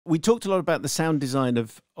we talked a lot about the sound design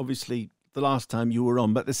of, obviously, the last time you were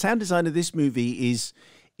on, but the sound design of this movie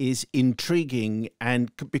is intriguing,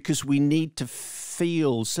 and because we need to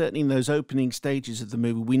feel, certainly in those opening stages of the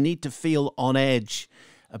movie, we need to feel on edge,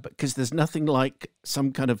 because there's nothing like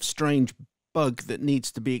some kind of strange bug that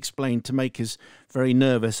needs to be explained to make us very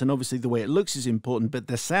nervous. And obviously the way it looks is important, but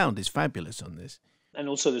the sound is fabulous on this. And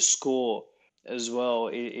also the score as well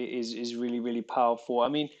is really, really powerful. I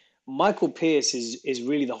mean, Michael Pearce is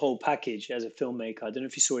really the whole package as a filmmaker. I don't know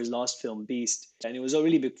if you saw his last film, Beast, and it was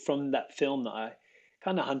really big from that film that I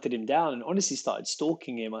kind of hunted him down and honestly started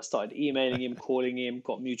stalking him. I started emailing him, calling him,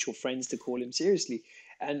 got mutual friends to call him seriously,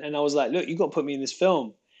 and I was like, look, you got to put me in this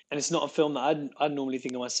film. And it's not a film that I'd normally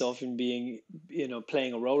think of myself in being,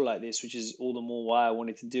 playing a role like this, which is all the more why I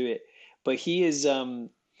wanted to do it. But he is,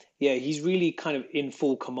 yeah, he's really kind of in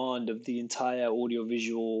full command of the entire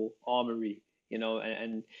audiovisual armory,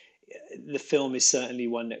 and the film is certainly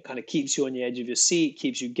one that kind of keeps you on the edge of your seat,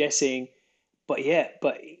 keeps you guessing. But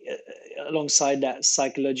alongside that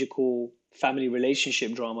psychological family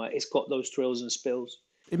relationship drama, it's got those thrills and spills.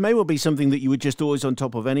 It may well be something that you were just always on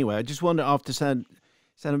top of anyway. I just wonder, after Sound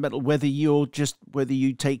of Metal, whether you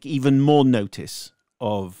take even more notice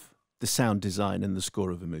of the sound design and the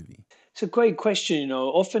score of a movie. It's a great question.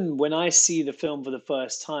 Often when I see the film for the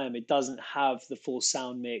first time, it doesn't have the full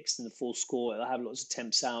sound mix and the full score. It'll have lots of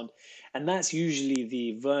temp sound. And that's usually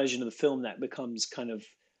the version of the film that becomes kind of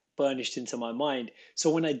burnished into my mind. So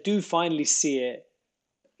when I do finally see it,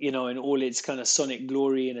 in all its kind of sonic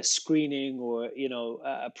glory in a screening or,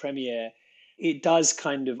 a premiere, it does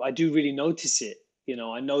I do really notice it.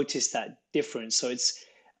 I notice that difference. So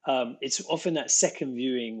it's often that second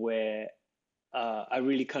viewing where I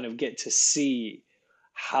really kind of get to see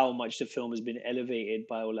how much the film has been elevated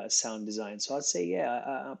by all that sound design. So I'd say,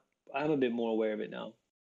 yeah, I'm a bit more aware of it now.